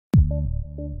I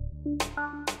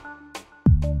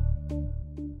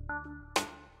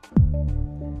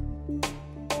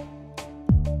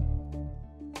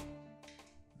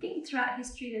think throughout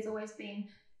history there's always been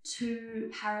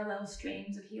two parallel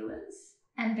streams of healers,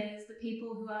 and there's the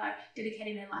people who are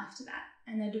dedicating their life to that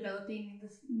and they're developing the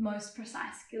most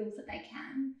precise skills that they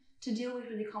can to deal with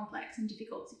really complex and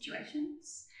difficult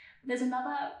situations. There's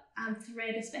another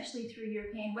thread, especially through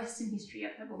European Western history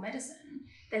of herbal medicine.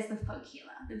 There's the folk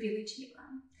healer, the village healer,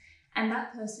 and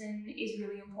that person is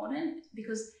really important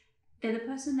because they're the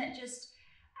person that just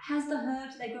has the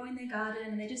herbs they grow in their garden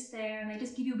and they're just there and they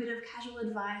just give you a bit of casual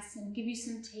advice and give you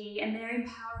some tea, and they're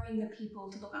empowering the people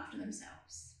to look after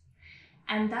themselves.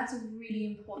 And that's a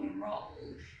really important role.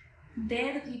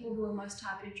 They're the people who are most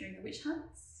targeted during the witch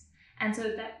hunts. And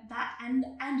so and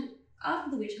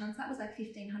after the witch hunts, that was like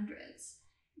 1500s.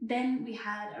 Then we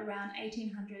had around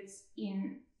 1800s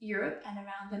in Europe and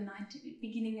around the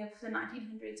beginning of the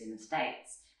 1900s in the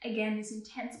States. Again, this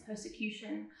intense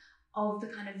persecution of the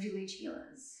kind of village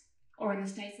healers. Or in the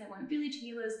States, they weren't village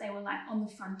healers, they were like on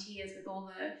the frontiers with all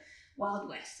the Wild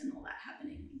West and all that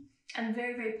happening. And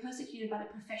very, very persecuted by the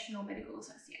professional medical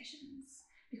associations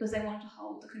because they wanted to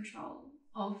hold the control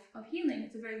of healing.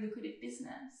 It's a very lucrative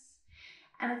business.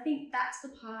 And I think that's the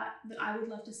part that I would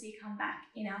love to see come back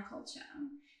in our culture.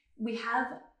 We have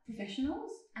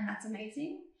professionals, and that's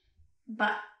amazing,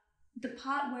 but the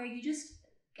part where you just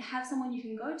have someone you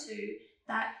can go to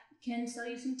that can sell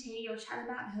you some tea or chat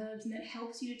about herbs and that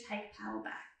helps you to take power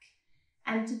back.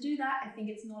 And to do that, I think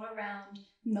it's not around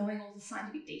knowing all the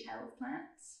scientific detail of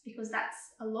plants, because that's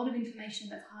a lot of information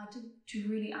that's hard to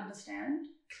really understand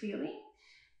clearly.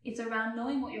 It's around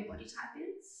knowing what your body type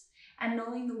is and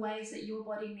knowing the ways that your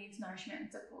body needs nourishment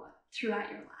and support throughout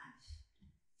your life.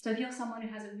 So if you're someone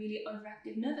who has a really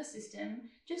overactive nervous system,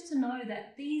 just to know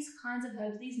that these kinds of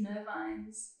herbs, these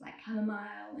nervines like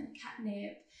chamomile and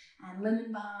catnip and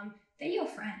lemon balm, they're your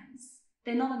friends.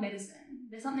 They're not a medicine.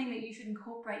 They're something that you should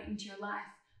incorporate into your life,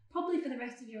 probably for the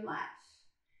rest of your life.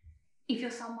 If you're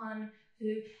someone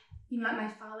who, like my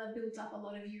father, builds up a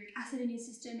lot of uric acid in his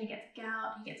system, he gets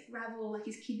gout, he gets gravel, like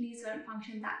his kidneys don't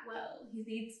function that well. He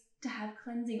needs to have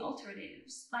cleansing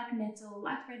alteratives like nettle,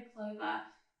 like red clover,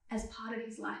 as part of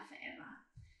his life forever.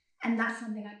 And that's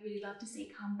something I'd really love to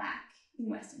see come back in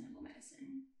Western herbal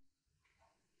medicine.